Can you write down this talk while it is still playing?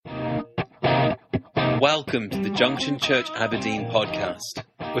Welcome to the Junction Church Aberdeen podcast.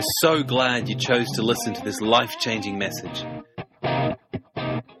 We're so glad you chose to listen to this life-changing message.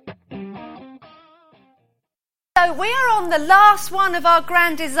 So we are on the last one of our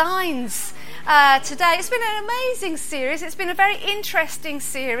grand designs today. It's been an amazing series. It's been a very interesting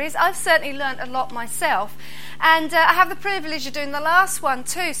series. I've certainly learnt a lot myself. And I have the privilege of doing the last one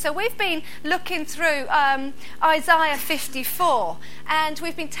too. So we've been looking through Isaiah 54. And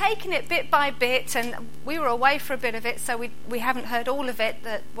we've been taking it bit by bit. And we were away for a bit of it, so we haven't heard all of it,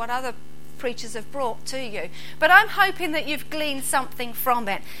 what other preachers have brought to you. But I'm hoping that you've gleaned something from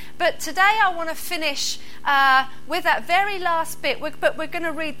it. But today I want to finish with that very last bit. But we're going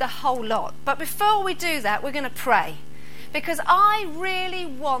to read the whole lot. But before we do that, we're going to pray. Because I really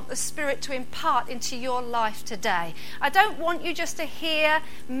want the Spirit to impart into your life today. I don't want you just to hear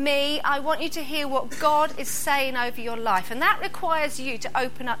me. I want you to hear what God is saying over your life. And that requires you to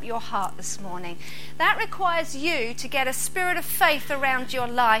open up your heart this morning. That requires you to get a spirit of faith around your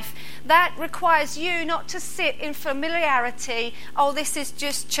life. That requires you not to sit in familiarity. Oh, this is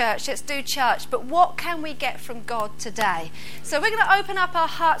just church. Let's do church. But what can we get from God today? So we're going to open up our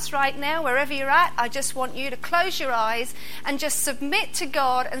hearts right now, wherever you're at. I just want you to close your eyes and just submit to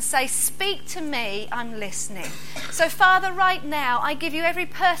God and say, speak to me, I'm listening. So Father, right now, I give you every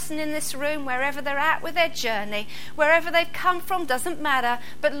person in this room, wherever they're at with their journey, wherever they've come from, doesn't matter.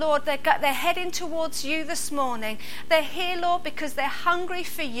 But Lord, they're heading towards you this morning. They're here, Lord, because they're hungry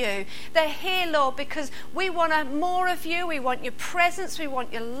for you. They're here, Lord, because we want more of you. We want your presence. We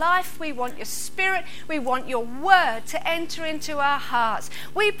want your life. We want your spirit. We want your word to enter into our hearts.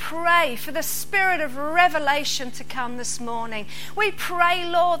 We pray for the spirit of revelation to come this morning. We pray,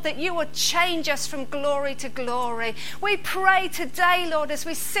 Lord, that you would change us from glory to glory. We pray today, Lord, as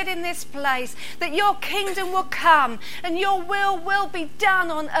we sit in this place, that your kingdom will come and your will be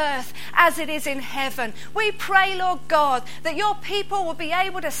done on earth as it is in heaven. We pray, Lord God, that your people will be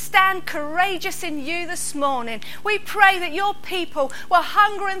able to stand courageous in you this morning. We pray that your people will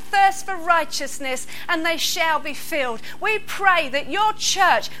hunger and thirst for righteousness and they shall be filled. We pray that your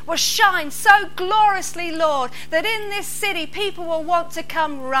church will shine so gloriously, Lord, that in this city people will want to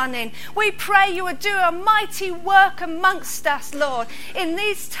come running. We pray you would do a mighty work amongst us, Lord. In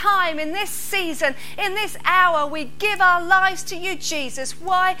this time, in this season, in this hour, we give our lives to you, Jesus.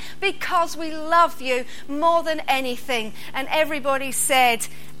 Why? Because we love you more than anything. And everybody said,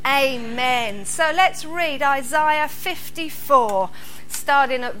 amen. So let's read Isaiah 54,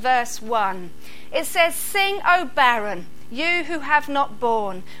 starting at verse 1. It says, "Sing, O barren, you who have not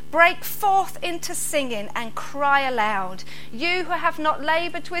borne, break forth into singing and cry aloud. You who have not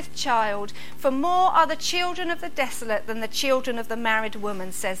laboured with child, for more are the children of the desolate than the children of the married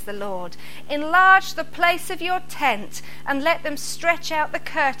woman, says the Lord. Enlarge the place of your tent, and let them stretch out the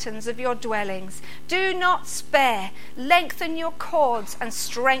curtains of your dwellings. Do not spare. Lengthen your cords and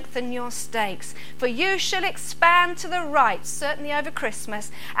strengthen your stakes. For you shall expand to the right," certainly over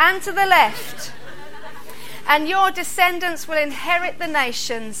Christmas, "and to the left. And your descendants will inherit the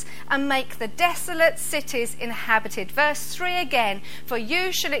nations and make the desolate cities inhabited." Verse 3 again, "For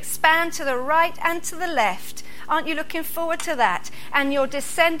you shall expand to the right and to the left." Aren't you looking forward to that? "And your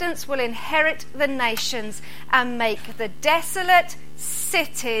descendants will inherit the nations and make the desolate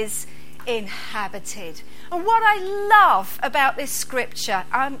cities inhabited." And what I love about this scripture,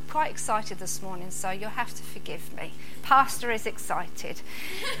 I'm quite excited this morning, so you'll have to forgive me. Pastor is excited.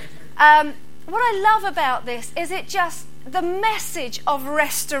 What I love about this is the message of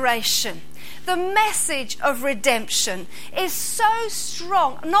restoration, the message of redemption is so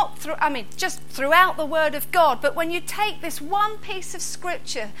strong, just throughout the Word of God, but when you take this one piece of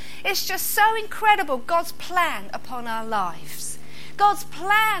scripture, it's just so incredible, God's plan upon our lives. God's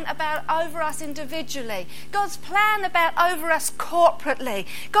plan over us individually. God's plan over us corporately.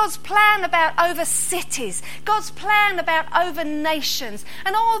 God's plan over cities. God's plan over nations.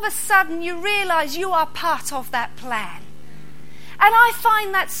 And all of a sudden you realise you are part of that plan. And I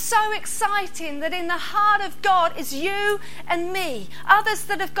find that so exciting that in the heart of God is you and me, others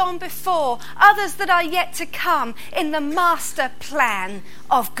that have gone before, others that are yet to come in the master plan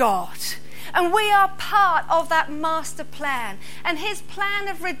of God. And we are part of that master plan. And his plan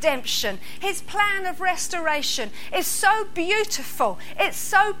of redemption, his plan of restoration is so beautiful. It's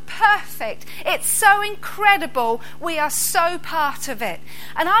so perfect. It's so incredible. We are so part of it.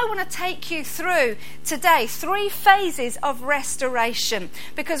 And I want to take you through today 3 phases of restoration.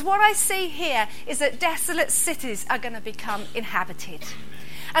 Because what I see here is that desolate cities are going to become inhabited.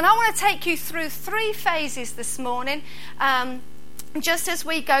 And I want to take you through 3 phases this morning. Just as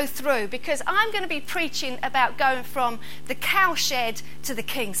we go through, because I'm going to be preaching about going from the cowshed to the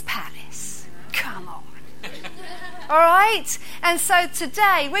king's palace. Come on. All right? And so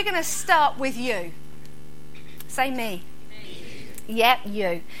today we're going to start with you. Say me. Yep,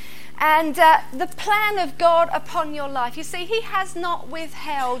 you. And the plan of God upon your life. You see, he has not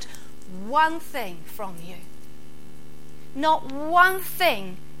withheld one thing from you. Not one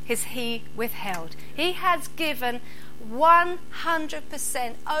thing has he withheld. He has given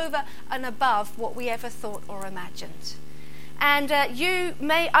 100% over and above what we ever thought or imagined. And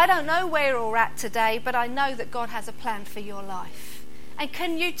I don't know where you're at today, but I know that God has a plan for your life. And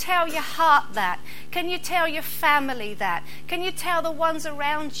can you tell your heart that? Can you tell your family that? Can you tell the ones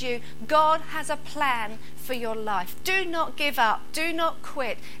around you, God has a plan for your life? Do not give up. Do not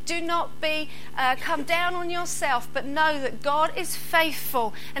quit. Do not come down on yourself, but know that God is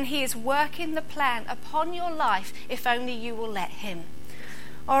faithful and he is working the plan upon your life if only you will let him.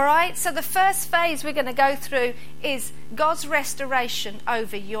 All right, so the first phase we're going to go through is God's restoration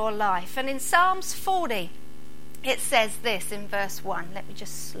over your life. And in Psalms 40, it says this in verse 1. Let me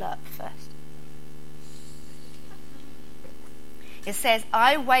just slurp first. It says,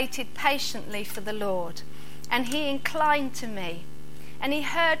 I waited patiently for the Lord, and he inclined to me, and he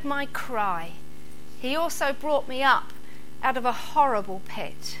heard my cry. He also brought me up out of a horrible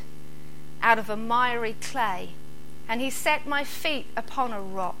pit, out of a miry clay, and he set my feet upon a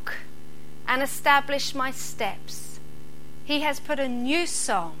rock and established my steps. He has put a new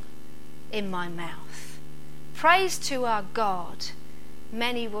song in my mouth. Praise to our God.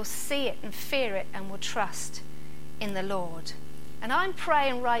 Many will see it and fear it and will trust in the Lord. And I'm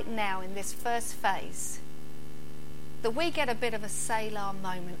praying right now in this first phase that we get a bit of a Selah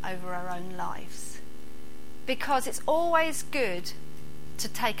moment over our own lives. Because it's always good to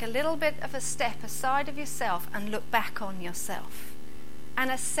take a little bit of a step aside of yourself and look back on yourself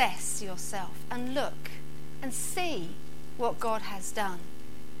and assess yourself and look and see what God has done.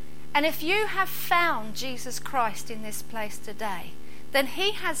 And if you have found Jesus Christ in this place today, then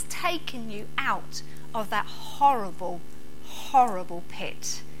he has taken you out of that horrible, horrible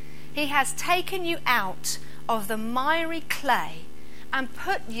pit. He has taken you out of the miry clay and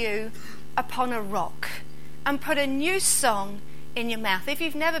put you upon a rock and put a new song in your mouth. If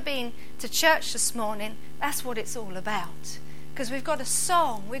you've never been to church this morning, that's what it's all about. Because we've got a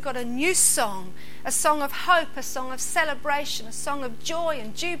song, we've got a new song, a song of hope, a song of celebration, a song of joy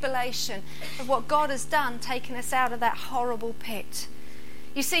and jubilation of what God has done, taking us out of that horrible pit.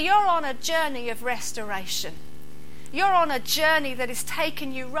 You see, you're on a journey of restoration. You're on a journey that is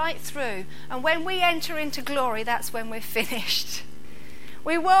taking you right through. And when we enter into glory, that's when we're finished.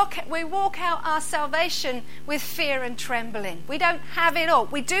 We walk out our salvation with fear and trembling. We don't have it all.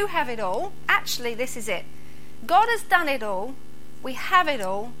 We do have it all. Actually, this is it. God has done it all. We have it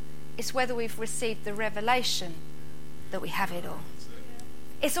all. It's whether we've received the revelation that we have it all.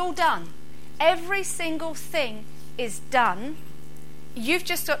 It's all done. Every single thing is done. You've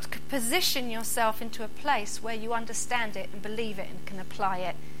just got to position yourself into a place where you understand it and believe it and can apply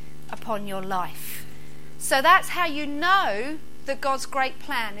it upon your life. So that's how you know that God's great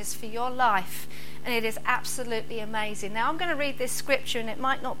plan is for your life, and it is absolutely amazing. Now I'm going to read this scripture, and it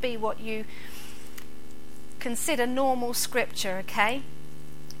might not be what you consider normal scripture, okay?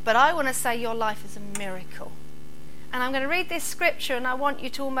 But I want to say your life is a miracle. And I'm going to read this scripture, and I want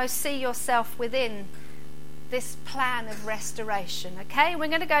you to almost see yourself within this plan of restoration, okay? We're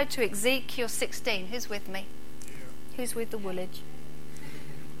going to go to Ezekiel 16. Who's with me? Who's with the Woolwich?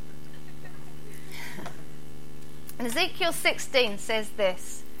 And Ezekiel 16 says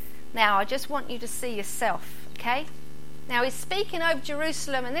this. Now, I just want you to see yourself, okay? Now, he's speaking over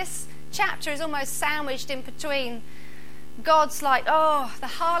Jerusalem, and this chapter is almost sandwiched in between. God's like, oh, the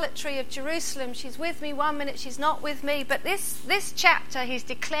harlotry of Jerusalem. She's with me 1 minute, she's not with me. But this chapter, he's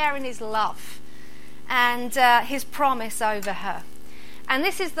declaring his love and his promise over her. And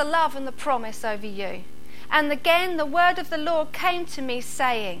this is the love and the promise over you. And again, the word of the Lord came to me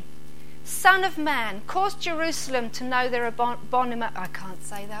saying, Son of man, cause Jerusalem to know their I can't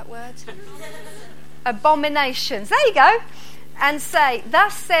say that word. Abominations. There you go. And say,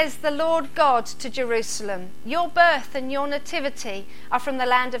 thus says the Lord God to Jerusalem, your birth and your nativity are from the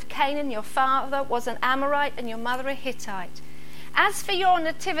land of Canaan. Your father was an Amorite and your mother a Hittite. As for your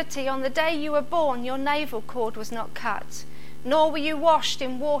nativity, on the day you were born, your navel cord was not cut, nor were you washed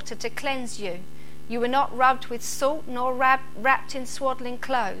in water to cleanse you. You were not rubbed with salt, nor wrapped in swaddling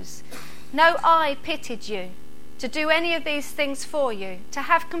clothes. No eye pitied you, to do any of these things for you, to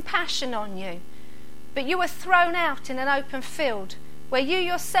have compassion on you. But you were thrown out in an open field, where you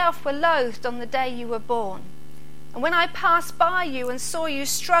yourself were loathed on the day you were born. And when I passed by you and saw you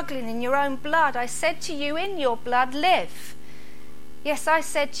struggling in your own blood, I said to you, in your blood live. Yes, I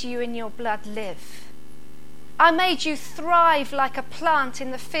said to you, in your blood live. I made you thrive like a plant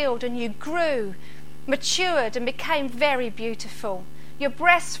in the field, and you grew, matured, and became very beautiful. Your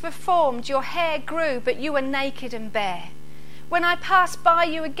breasts were formed, your hair grew, but you were naked and bare. When I passed by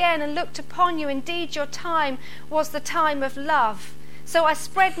you again and looked upon you, indeed your time was the time of love. So I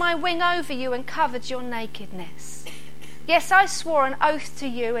spread my wing over you and covered your nakedness. Yes, I swore an oath to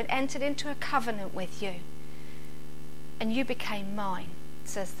you and entered into a covenant with you. And you became mine,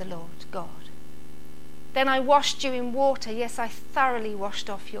 says the Lord God. Then I washed you in water. Yes, I thoroughly washed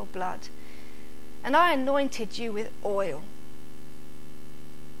off your blood. And I anointed you with oil.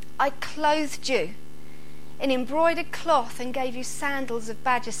 I clothed you in embroidered cloth and gave you sandals of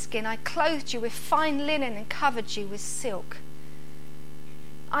badger skin. I clothed you with fine linen and covered you with silk.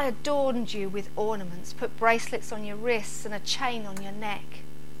 I adorned you with ornaments, put bracelets on your wrists and a chain on your neck.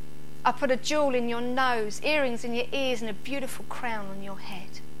 I put a jewel in your nose, earrings in your ears, and a beautiful crown on your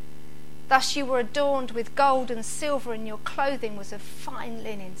head. Thus you were adorned with gold and silver, and your clothing was of fine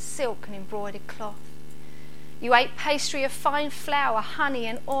linen, silk and embroidered cloth. You ate pastry of fine flour, honey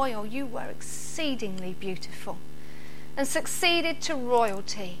and oil. You were exceedingly beautiful and succeeded to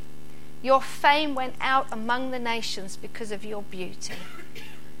royalty. Your fame went out among the nations because of your beauty.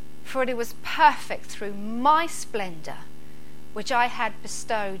 For it was perfect through my splendor, which I had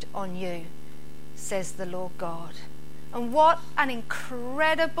bestowed on you, says the Lord God. And what an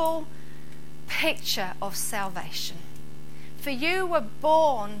incredible picture of salvation. For you were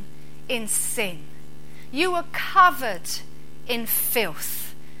born in sin. You were covered in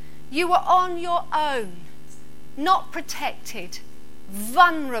filth. You were on your own, not protected,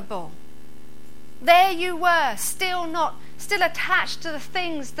 vulnerable. There you were, still attached to the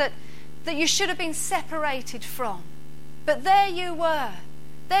things that you should have been separated from. But there you were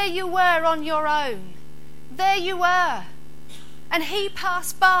on your own. There you were. And he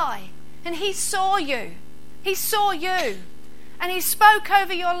passed by and he saw you. He saw you. And he spoke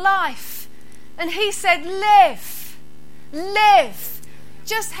over your life. And he said, live, live.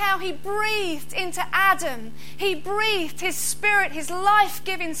 Just how he breathed into Adam. He breathed his spirit, his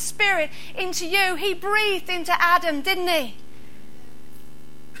life-giving spirit into you. He breathed into Adam, didn't he?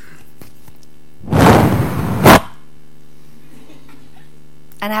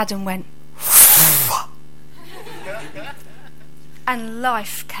 And Adam went, and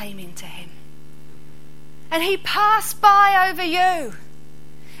life came into him. And he passed by over you.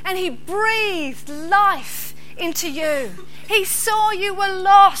 And he breathed life into you. He saw you were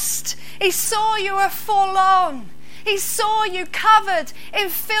lost. He saw you were forlorn. He saw you covered in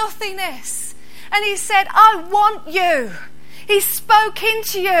filthiness. And he said, I want you. He spoke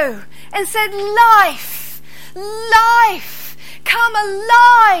into you and said, life, life, come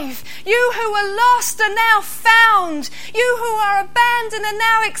alive. You who were lost are now found. You who are abandoned are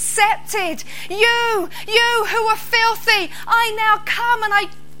now accepted. You who were filthy, I now come and I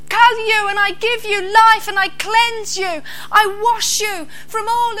cover you and I give you life and I cleanse you. I wash you from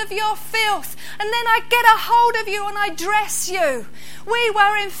all of your filth, and then I get a hold of you and I dress you. We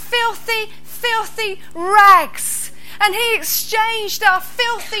were in filthy rags, and he exchanged our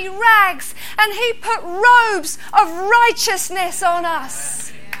filthy rags and he put robes of righteousness on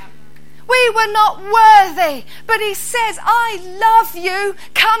us. We were not worthy, but he says, I love you.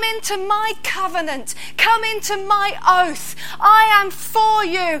 Come into my covenant. Come into my oath. I am for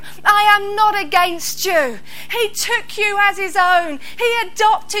you. I am not against you. He took you as his own. He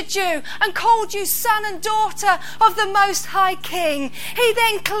adopted you and called you son and daughter of the Most High King. He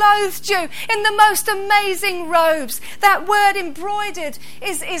then clothed you in the most amazing robes. That word embroidered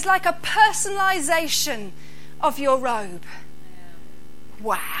is like a personalization of your robe.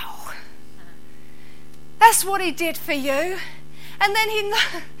 Wow. That's what he did for you. And then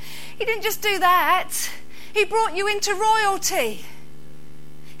he didn't just do that. He brought you into royalty.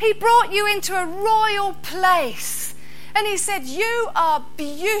 He brought you into a royal place. And he said, you are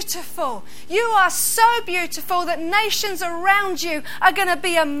beautiful. You are so beautiful that nations around you are going to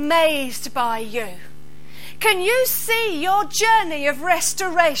be amazed by you. Can you see your journey of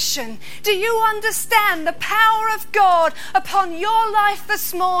restoration? Do you understand the power of God upon your life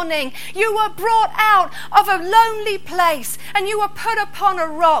this morning? You were brought out of a lonely place and you were put upon a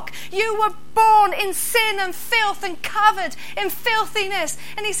rock. You were born in sin and filth and covered in filthiness.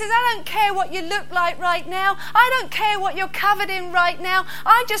 And he says, I don't care what you look like right now. I don't care what you're covered in right now.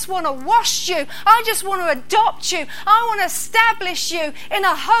 I just want to wash you. I just want to adopt you. I want to establish you in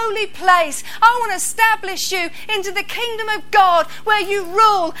a holy place. I want to establish introduce you into the kingdom of God, where you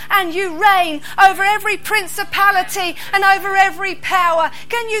rule and you reign over every principality and over every power.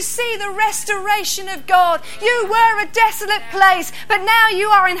 Can you see the restoration of God? You were a desolate place, but now you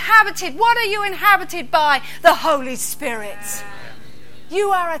are inhabited. What are you inhabited by? The Holy Spirit. You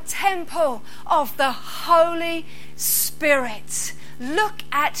are a temple of the Holy Spirit. Look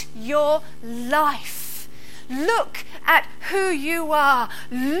at your life. Look at who you are.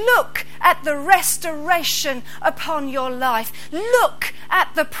 Look at the restoration upon your life. Look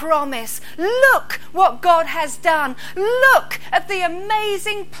at the promise. Look what God has done. Look at the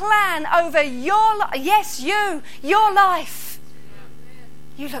amazing plan over your life. Yes, your life.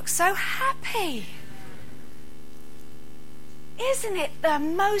 You look so happy. Isn't it the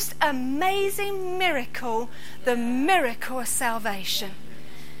most amazing miracle, the miracle of salvation?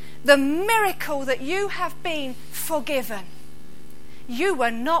 The miracle that you have been forgiven. You were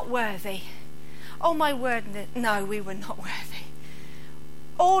not worthy. Oh my word, no, we were not worthy.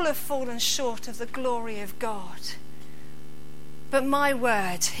 All have fallen short of the glory of God. But my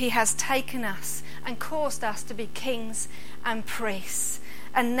word, He has taken us and caused us to be kings and priests.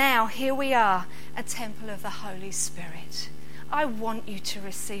 And now here we are, a temple of the Holy Spirit. I want you to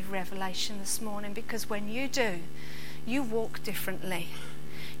receive revelation this morning, because when you do, you walk differently.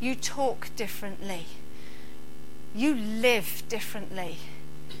 You talk differently. You live differently.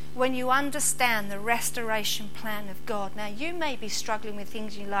 When you understand the restoration plan of God. Now, you may be struggling with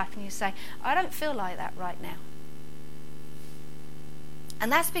things in your life and you say, I don't feel like that right now. And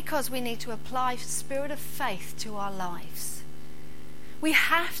that's because we need to apply spirit of faith to our lives. We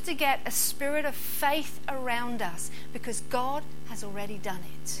have to get a spirit of faith around us, because God has already done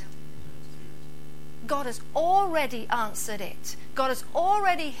it. God has already answered it. God has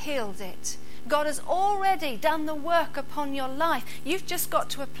already healed it. God has already done the work upon your life. You've just got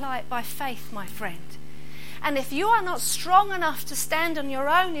to apply it by faith, my friend. And if you are not strong enough to stand on your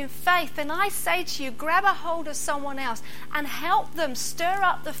own in faith, then I say to you, grab a hold of someone else and help them stir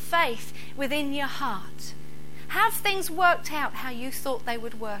up the faith within your heart. Have things worked out how you thought they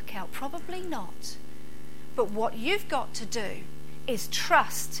would work out? Probably not. But what you've got to do is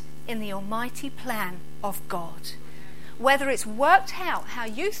trust in the almighty plan of God. Whether it's worked out how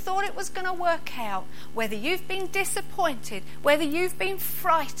you thought it was going to work out, whether you've been disappointed, whether you've been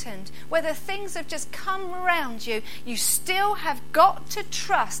frightened, whether things have just come around you, you still have got to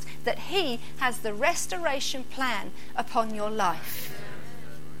trust that He has the restoration plan upon your life.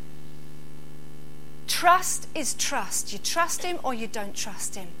 Trust is trust. You trust Him or you don't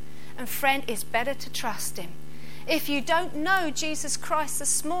trust Him. And friend, it's better to trust Him. If you don't know Jesus Christ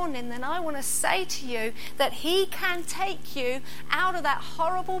this morning, then I want to say to you that He can take you out of that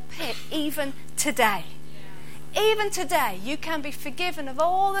horrible pit even today. Even today, you can be forgiven of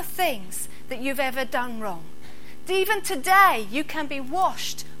all the things that you've ever done wrong. Even today, you can be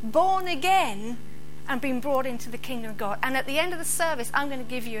washed, born again, and been brought into the kingdom of God. And at the end of the service, I'm going to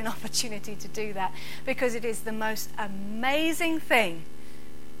give you an opportunity to do that, because it is the most amazing thing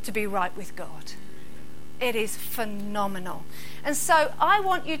to be right with God. It is phenomenal. And so I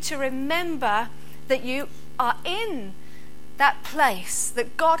want you to remember that you are in that place,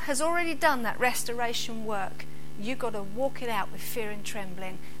 that God has already done that restoration work. You've got to walk it out with fear and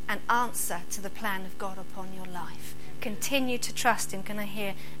trembling and answer to the plan of God upon your life. Continue to trust Him. Can I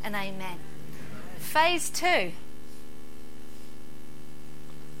hear an amen? Phase 2.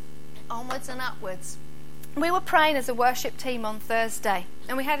 Onwards and upwards. We were praying as a worship team on Thursday,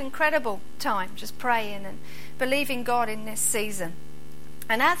 and we had an incredible time just praying and believing God in this season.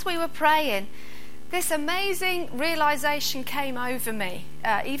 And as we were praying, this amazing realization came over me,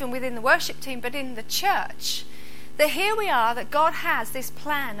 even within the worship team, but in the church, that here we are, that God has this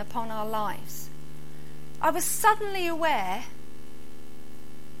plan upon our lives. I was suddenly aware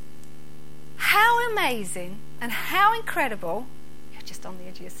how amazing and how incredible, you're just on the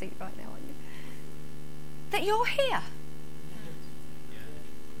edge of your seat right now, aren't you? That you're here.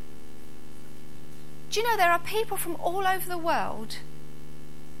 Do you know there are people from all over the world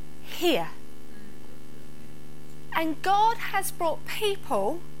here? And God has brought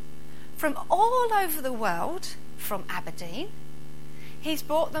people from all over the world, from Aberdeen. He's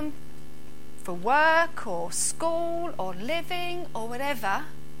brought them for work or school or living or whatever.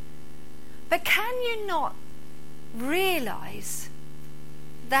 But can you not realise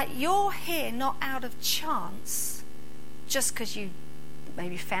that you're here not out of chance, just because you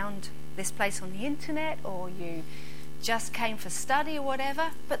maybe found this place on the internet or you just came for study or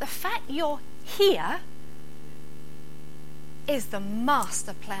whatever, but the fact you're here is the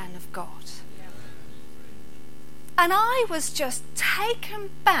master plan of God. And I was just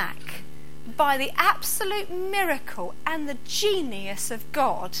taken back by the absolute miracle and the genius of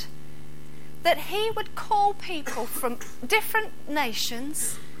God that he would call people from different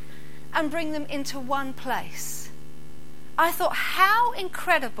nations and bring them into one place. I thought, how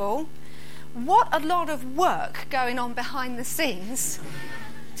incredible, what a lot of work going on behind the scenes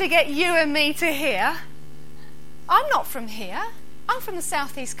to get you and me to here. I'm not from here. I'm from the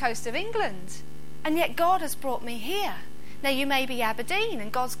southeast coast of England. And yet God has brought me here. Now you may be Aberdeen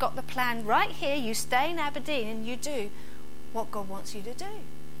and God's got the plan right here. You stay in Aberdeen and you do what God wants you to do.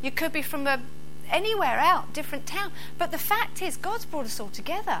 You could be from anywhere out, different town. But the fact is God's brought us all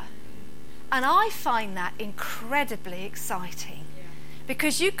together. And I find that incredibly exciting.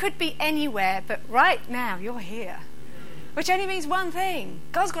 Because you could be anywhere, but right now you're here. Which only means one thing.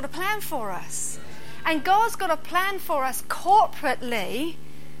 God's got a plan for us. And God's got a plan for us corporately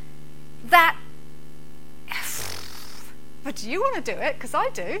that... But do you want to do it? Because I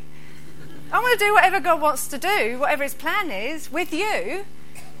do. I want to do whatever God wants to do, whatever his plan is, with you,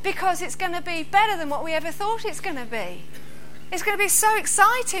 because it's going to be better than what we ever thought it's going to be. It's going to be so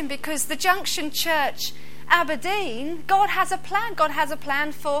exciting because the Junction Church, Aberdeen, God has a plan. God has a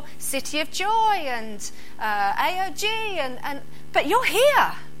plan for City of Joy and AOG, but you're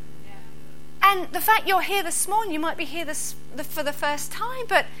here. And the fact you're here this morning, you might be here for the first time,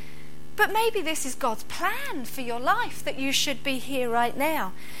 but maybe this is God's plan for your life, that you should be here right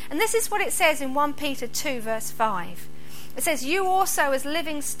now. And this is what it says in 1 Peter 2 verse 5. It says, you also as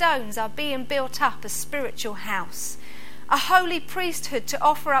living stones are being built up a spiritual house, a holy priesthood to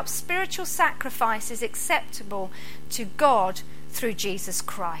offer up spiritual sacrifices acceptable to God through Jesus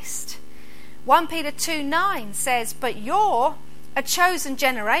Christ. 1 Peter 2:9 says, but you're a chosen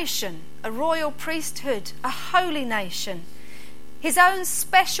generation, a royal priesthood, a holy nation, his own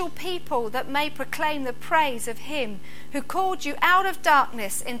special people that may proclaim the praise of him who called you out of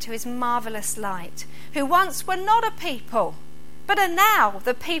darkness into his marvellous light, who once were not a people, but are now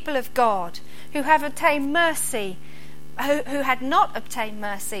the people of God, who have obtained mercy, who had not obtained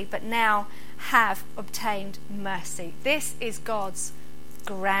mercy, but now have obtained mercy. This is God's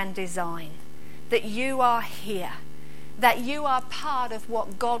grand design, that you are here, that you are part of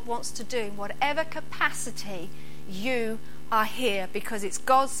what God wants to do in whatever capacity you are here, because it's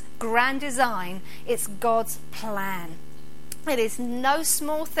God's grand design, it's God's plan. It is no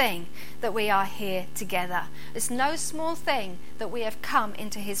small thing that we are here together. It's no small thing that we have come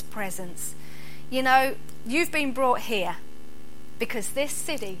into his presence. You know, you've been brought here because this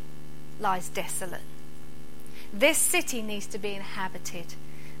city lies desolate. This city needs to be inhabited.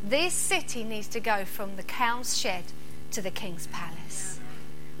 This city needs to go from the cow's shed to the king's palace.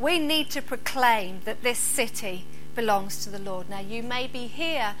 We need to proclaim that this city belongs to the Lord. Now, you may be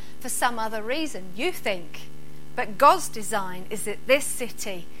here for some other reason, you think, but God's design is that this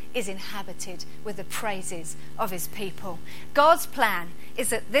city is inhabited with the praises of his people. God's plan is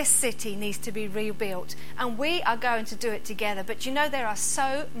that this city needs to be rebuilt, and we are going to do it together. But you know, there are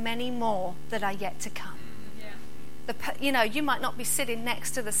so many more that are yet to come. You might not be sitting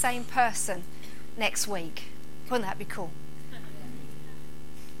next to the same person next week. Wouldn't that be cool?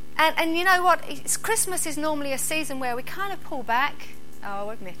 And you know what? Christmas is normally a season where we kind of pull back. Oh, I'll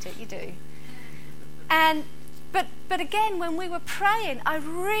admit it, you do. But again, when we were praying, I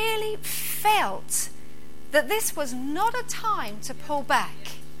really felt that this was not a time to pull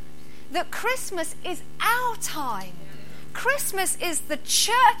back. That Christmas is our time. Christmas is the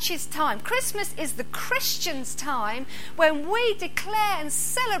church's time. Christmas is the Christian's time when we declare and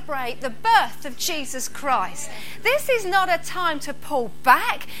celebrate the birth of Jesus Christ. This is not a time to pull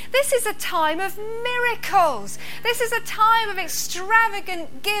back. This is a time of miracles. This is a time of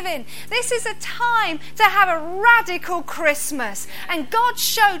extravagant giving. This is a time to have a radical Christmas. And God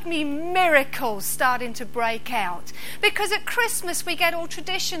showed me miracles starting to break out. Because at Christmas we get all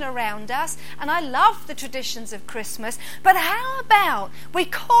tradition around us, and I love the traditions of Christmas. But how about we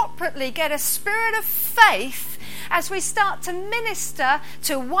corporately get a spirit of faith as we start to minister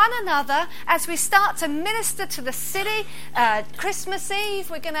to one another, as we start to minister to the city. Christmas Eve,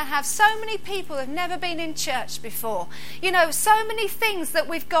 we're going to have so many people who have never been in church before. You know, so many things that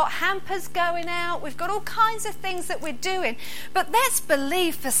we've got hampers going out. We've got all kinds of things that we're doing. But let's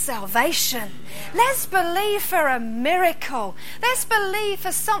believe for salvation. Let's believe for a miracle. Let's believe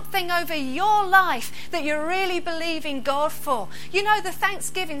for something over your life that you're really believing God for. You know, the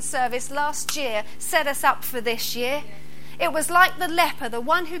Thanksgiving service last year set us up for this year. It was like the leper, the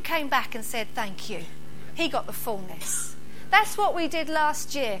one who came back and said thank you. He got the fullness. That's what we did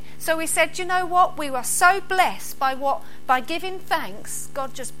last year. So we said, you know what? We were so blessed by giving thanks.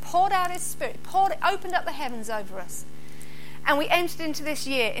 God just poured out his spirit, opened up the heavens over us. And we entered into this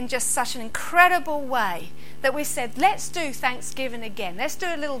year in just such an incredible way that we said, let's do Thanksgiving again. Let's do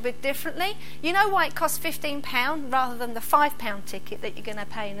it a little bit differently. You know why it costs £15 rather than the £5 ticket that you're going to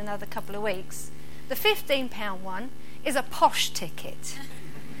pay in another couple of weeks? The £15 one is a posh ticket.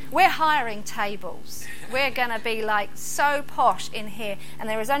 We're hiring tables. We're going to be like so posh in here. And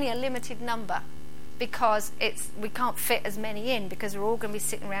there is only a limited number because we can't fit as many in because we're all going to be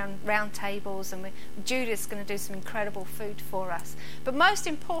sitting around round tables, and Judith's going to do some incredible food for us. But most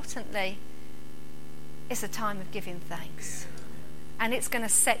importantly, it's a time of giving thanks. And it's going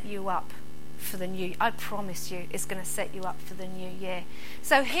to set you up for the new. I promise you, it's going to set you up for the new year.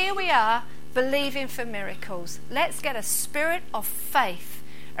 So here we are, believing for miracles. Let's get a spirit of faith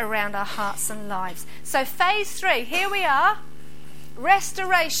around our hearts and lives. So phase 3, here we are.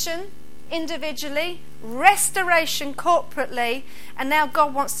 Restoration individually, restoration corporately, and now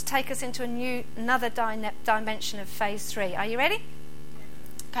God wants to take us into another dimension of phase 3. Are you ready?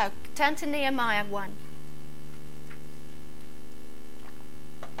 Go. Turn to Nehemiah 1.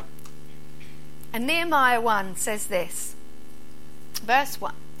 And Nehemiah 1 says this, verse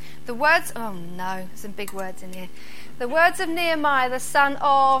 1. The words, oh no, some big words in here. The words of Nehemiah, the son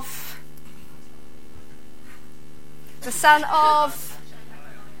of,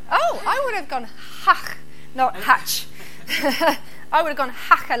 oh, I would have gone hach, not hatch. I would have gone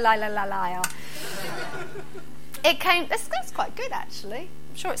haka-la-la-la-la. It came, that's quite good actually.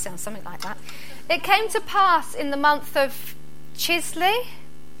 I'm sure it sounds something like that. It came to pass in the month of Chislev,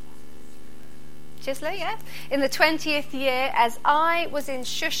 yeah, in the 20th year, as I was in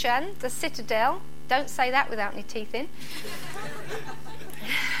Shushan, the citadel. Don't say that without any teeth in.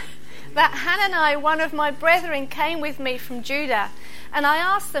 That Hanani, one of my brethren, came with me from Judah, and I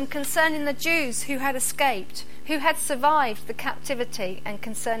asked them concerning the Jews who had escaped, who had survived the captivity, and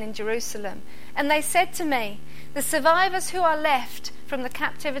concerning Jerusalem. And they said to me, the survivors who are left from the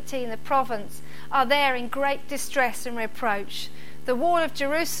captivity in the province are there in great distress and reproach. The wall of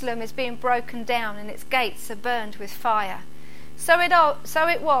Jerusalem is being broken down, and its gates are burned with fire. So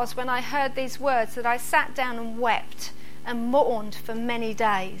it was when I heard these words that I sat down and wept and mourned for many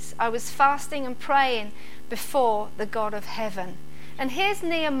days. I was fasting and praying before the God of heaven. And here's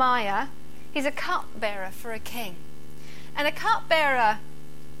Nehemiah. He's a cupbearer for a king. And a cupbearer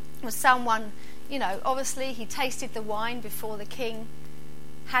was someone, you know, obviously he tasted the wine before the king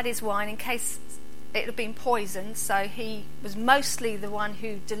had his wine in case it had been poisoned. So he was mostly the one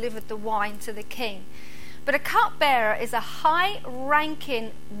who delivered the wine to the king. But a cupbearer is a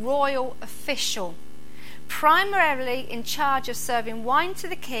high-ranking royal official, primarily in charge of serving wine to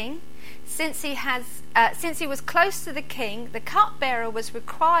the king. Since he was close to the king, the cupbearer was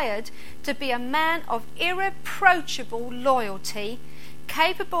required to be a man of irreproachable loyalty,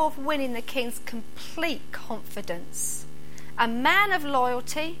 capable of winning the king's complete confidence. A man of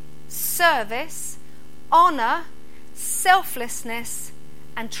loyalty, service, honour, selflessness,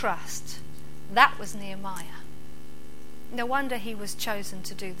 and trust. That was Nehemiah. No wonder he was chosen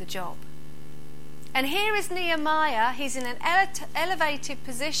to do the job. And here is Nehemiah. He's in an elevated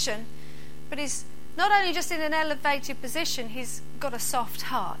position, but he's not only just in an elevated position, he's got a soft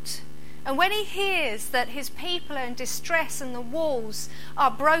heart. And when he hears that his people are in distress and the walls are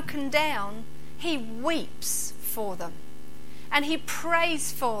broken down, he weeps for them. And he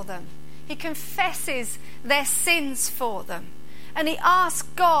prays for them. He confesses their sins for them. And he asks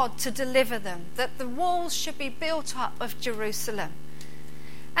God to deliver them, that the walls should be built up of Jerusalem.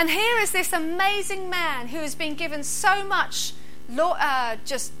 And here is this amazing man who has been given so much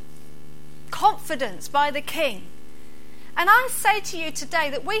just confidence by the king. And I say to you today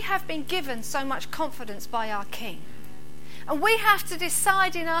that we have been given so much confidence by our king. And we have to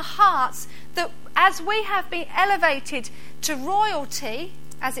decide in our hearts that as we have been elevated to royalty,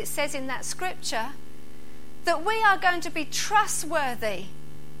 as it says in that scripture, that we are going to be trustworthy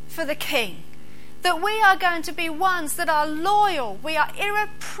for the king. That we are going to be ones that are loyal. We are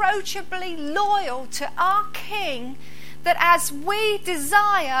irreproachably loyal to our king. That as we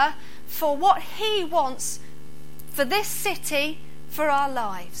desire for what he wants for this city, for our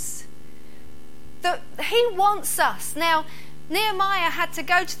lives. That he wants us. Now, Nehemiah had to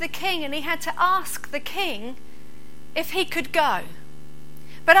go to the king and he had to ask the king if he could go.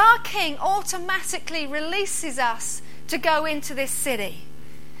 But our king automatically releases us to go into this city.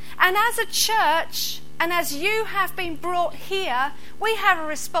 And as a church, and as you have been brought here, we have a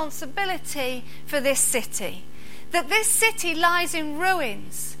responsibility for this city. That this city lies in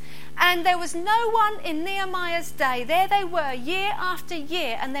ruins. And there was no one in Nehemiah's day. There they were year after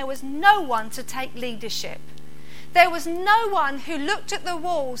year, and there was no one to take leadership. There was no one who looked at the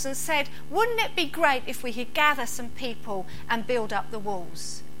walls and said, wouldn't it be great if we could gather some people and build up the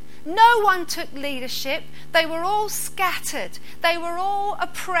walls? No one took leadership. They were all scattered. They were all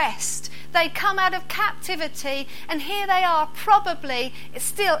oppressed. They'd come out of captivity, and here they are, probably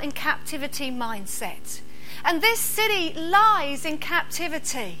still in captivity mindset. And this city lies in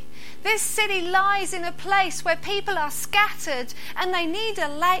captivity. This city lies in a place where people are scattered and they need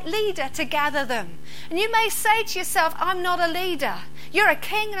a leader to gather them. And you may say to yourself, I'm not a leader. You're a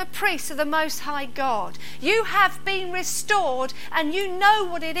king and a priest of the Most High God. You have been restored, and you know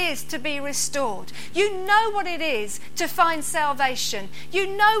what it is to be restored. You know what it is to find salvation. You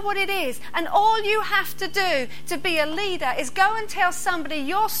know what it is, and all you have to do to be a leader is go and tell somebody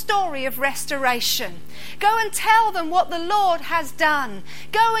your story of restoration. Go and tell them what the Lord has done.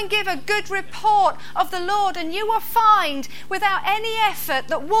 Go and give a good report of the Lord, and you will find without any effort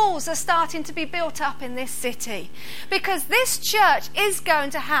that walls are starting to be built up in this city, because this church is going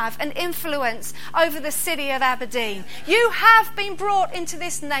to have an influence over the city of Aberdeen. You have been brought into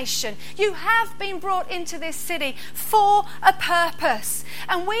this nation. You have been brought into this city for a purpose,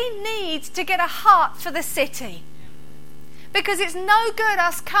 and we need to get a heart for the city. Because it's no good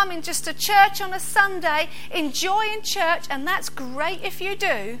us coming just to church on a Sunday, enjoying church, and that's great if you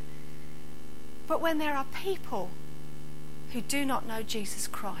do. But when there are people who do not know Jesus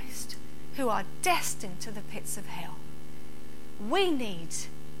Christ, who are destined to the pits of hell, we need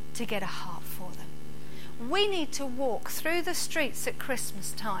to get a heart for them. We need to walk through the streets at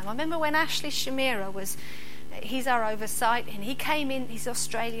Christmas time. I remember when Ashley Shamira he's our oversight, and he came in, he's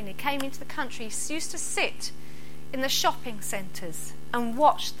Australian, he came into the country, he used to sit in the shopping centres and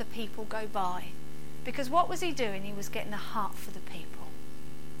watch the people go by. Because what was he doing? He was getting a heart for the people.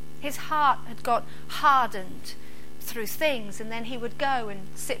 His heart had got hardened through things, and then he would go and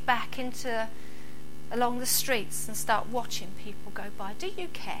sit back along the streets and start watching people go by. Do you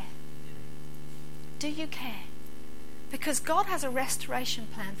care? Do you care? Because God has a restoration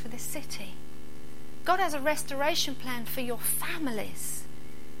plan for this city. God has a restoration plan for your families.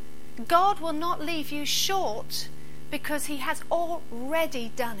 God will not leave you short because he has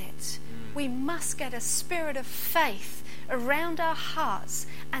already done it. We must get a spirit of faith around our hearts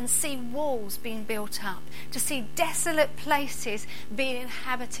and see walls being built up, to see desolate places being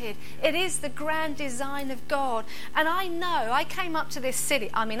inhabited. It is the grand design of God. And I know, I came up to this city.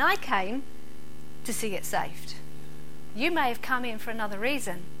 I came to see it saved. You may have come in for another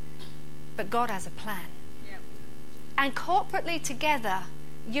reason, but God has a plan. Yep. And corporately together,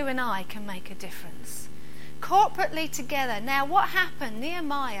 you and I can make a difference. Corporately together. Now, what happened?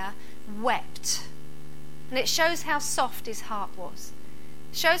 Nehemiah wept. And it shows how soft his heart was.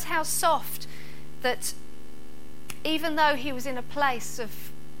 It shows how soft that even though he was in a place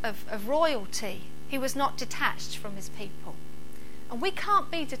of royalty, he was not detached from his people. And we can't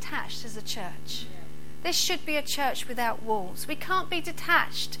be detached as a church. This should be a church without walls. We can't be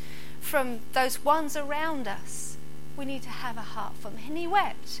detached from those ones around us. We need to have a heart for them. And he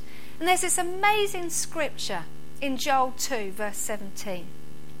wept. And there's this amazing scripture in Joel 2, verse 17.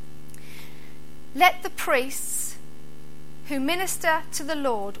 Let the priests who minister to the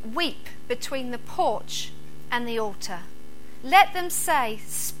Lord weep between the porch and the altar. Let them say,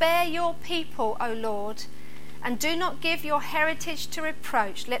 spare your people, O Lord, and do not give your heritage to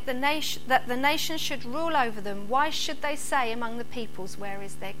reproach. Let the nation, that the nations should rule over them. Why should they say among the peoples, where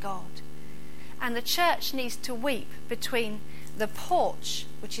is their God? And the church needs to weep between the porch,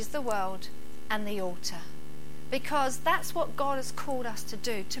 which is the world, and the altar. Because that's what God has called us to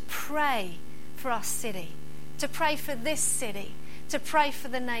do, to pray for our city, to pray for this city, to pray for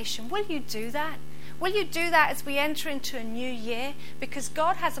the nation. Will you do that? Will you do that as we enter into a new year? Because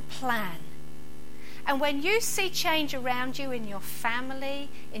God has a plan. And when you see change around you in your family,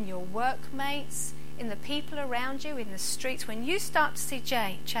 in your workmates, in the people around you, in the streets, when you start to see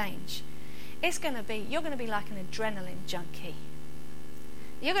change, you're going to be like an adrenaline junkie.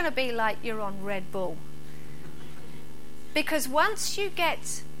 You're going to be like you're on Red Bull. Because once you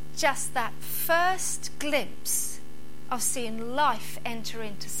get just that first glimpse of seeing life enter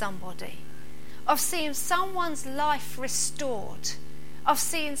into somebody, of seeing someone's life restored, of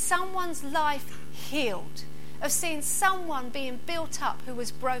seeing someone's life healed, of seeing someone being built up who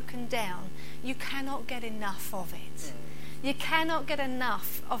was broken down, you cannot get enough of it. You cannot get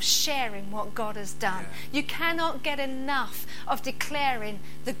enough of sharing what God has done. You cannot get enough of declaring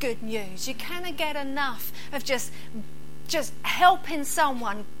the good news. You cannot get enough of just helping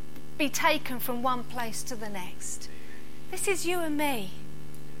someone be taken from one place to the next. This is you and me.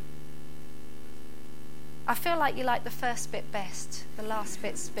 I feel like you like the first bit best. The last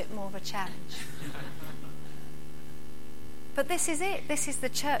bit's a bit more of a challenge. But this is it. This is the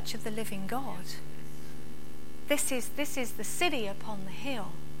church of the living God. This is the city upon the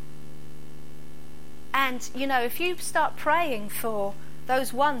hill. And, if you start praying for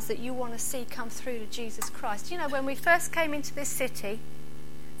those ones that you want to see come through to Jesus Christ. When we first came into this city,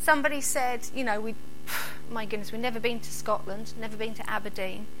 somebody said, my goodness, we've never been to Scotland, never been to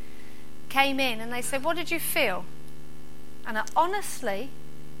Aberdeen. Came in and they said, what did you feel? And I honestly,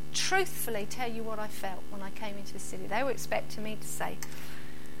 truthfully tell you what I felt when I came into the city. They were expecting me to say,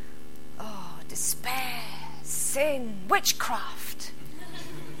 despair, sin, witchcraft.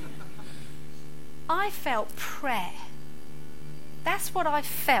 I felt prayer. That's what I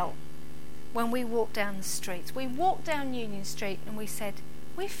felt when we walked down the streets. We walked down Union Street and we said,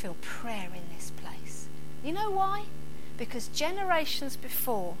 we feel prayer in this place. You know why? Because generations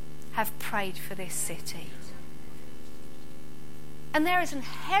before have prayed for this city. And there is an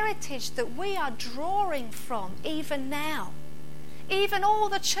heritage that we are drawing from even now. Even all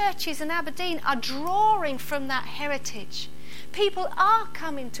the churches in Aberdeen are drawing from that heritage. People are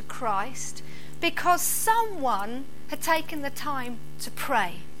coming to Christ because someone had taken the time to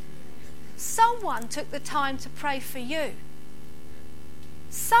pray. Someone took the time to pray for you.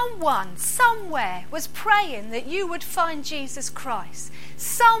 Someone, somewhere, was praying that you would find Jesus Christ.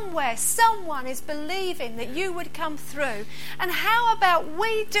 Somewhere, someone is believing that you would come through. And how about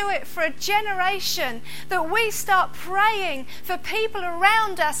we do it for a generation, that we start praying for people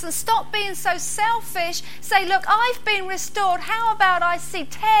around us and stop being so selfish. Say, look, I've been restored. How about I see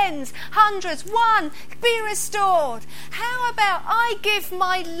tens, hundreds, one be restored? How about I give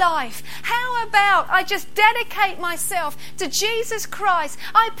my life? How about I just dedicate myself to Jesus Christ?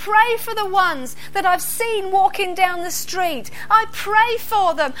 I pray for the ones that I've seen walking down the street. I pray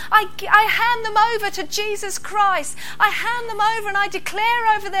for them. I hand them over to Jesus Christ. I hand them over and I declare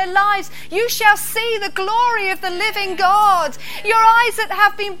over their lives, you shall see the glory of the living God. Your eyes that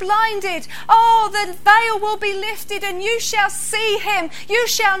have been blinded, the veil will be lifted and you shall see him. You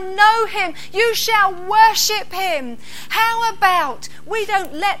shall know him. You shall worship him. How about we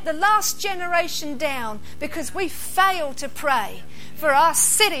don't let the last generation down because we fail to pray for our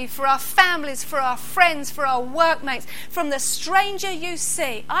city, for our families, for our friends, for our workmates, from the stranger you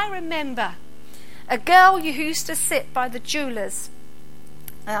see. I remember a girl who used to sit by the jewellers.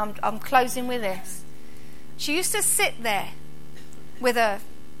 And I'm closing with this. She used to sit there with her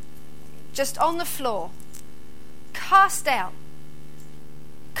just on the floor, cast out,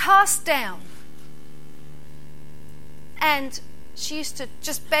 cast down. And she used to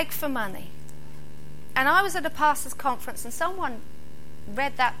just beg for money. And I was at a pastor's conference and someone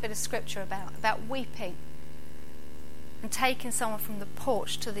read that bit of scripture about weeping and taking someone from the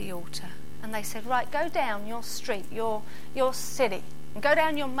porch to the altar. And they said, right, go down your street, your city, and go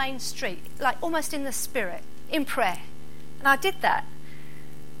down your main street, like almost in the spirit, in prayer. And I did that.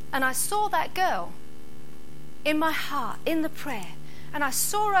 And I saw that girl in my heart, in the prayer. And I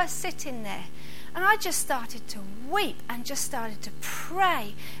saw her sitting there. And I just started to weep and just started to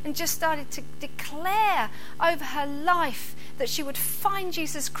pray and just started to declare over her life that she would find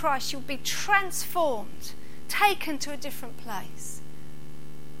Jesus Christ. She would be transformed, taken to a different place.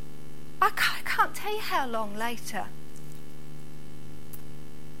 I can't tell you how long later.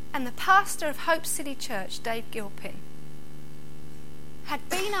 And the pastor of Hope City Church, Dave Gilpin, had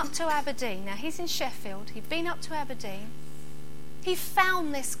been up to Aberdeen. Now he's in Sheffield. He'd been up to Aberdeen. He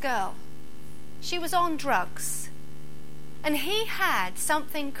found this girl. She was on drugs. And he had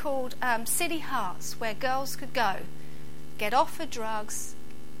something called City Hearts, where girls could go, get off of drugs,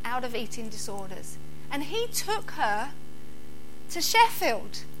 out of eating disorders. And he took her to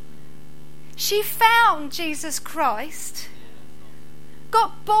Sheffield. She found Jesus Christ,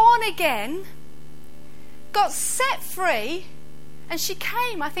 got born again, got set free, and she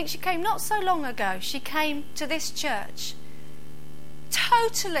came not so long ago, she came to this church,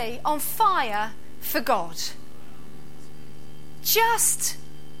 totally on fire for God.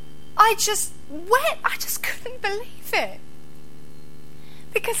 I just couldn't believe it.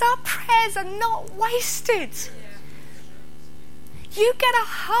 Because our prayers are not wasted. You get a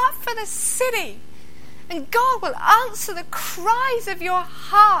heart for the city, and God will answer the cries of your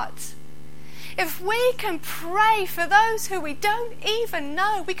heart. If we can pray for those who we don't even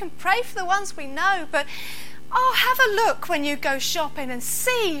know, we can pray for the ones we know, but have a look when you go shopping and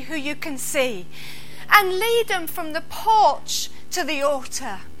see who you can see, and lead them from the porch to the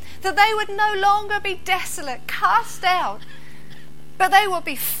altar, that they would no longer be desolate, cast out, but they will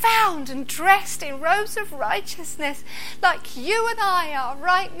be found and dressed in robes of righteousness like you and I are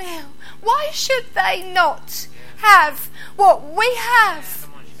right now. Why should they not have what we have?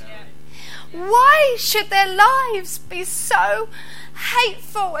 Why should their lives be so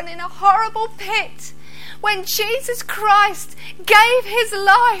hateful and in a horrible pit? When Jesus Christ gave his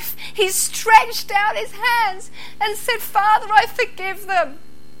life, he stretched out his hands and said, Father, I forgive them.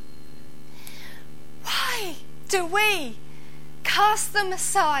 Why do we cast them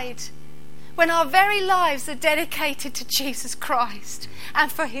aside when our very lives are dedicated to Jesus Christ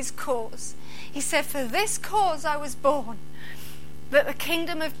and for his cause? He said, for this cause I was born, that the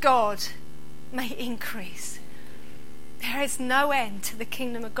kingdom of God may increase. There is no end to the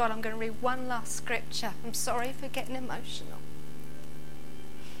kingdom of God. I'm going to read one last scripture. I'm sorry for getting emotional.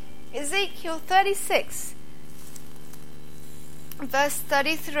 Ezekiel 36, verse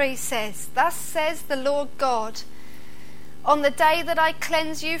 33 says, Thus says the Lord God, on the day that I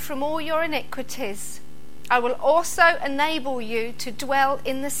cleanse you from all your iniquities, I will also enable you to dwell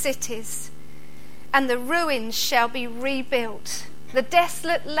in the cities, and the ruins shall be rebuilt. The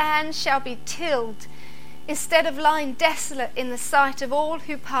desolate land shall be tilled, instead of lying desolate in the sight of all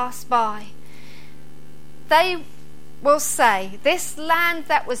who pass by. They will say, this land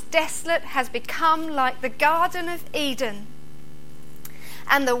that was desolate has become like the Garden of Eden,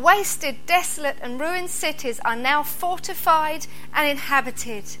 and the wasted, desolate and ruined cities are now fortified and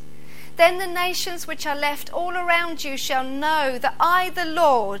inhabited. Then the nations which are left all around you shall know that I, the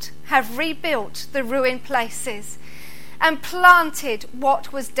Lord, have rebuilt the ruined places and planted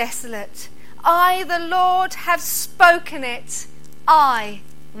what was desolate. I, the Lord, have spoken it. I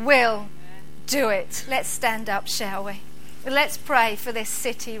will do it. Let's stand up, shall we? Let's pray for this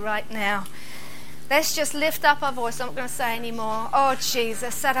city right now. Let's just lift up our voice. I'm not going to say any more. Oh,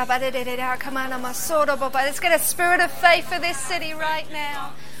 Jesus. Let's get a spirit of faith for this city right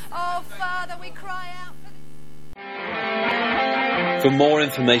now. Oh, Father, we cry out for For more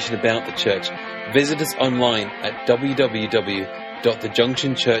information about the church, visit us online at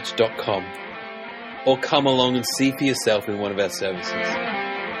www.thejunctionchurch.com or come along and see for yourself in one of our services.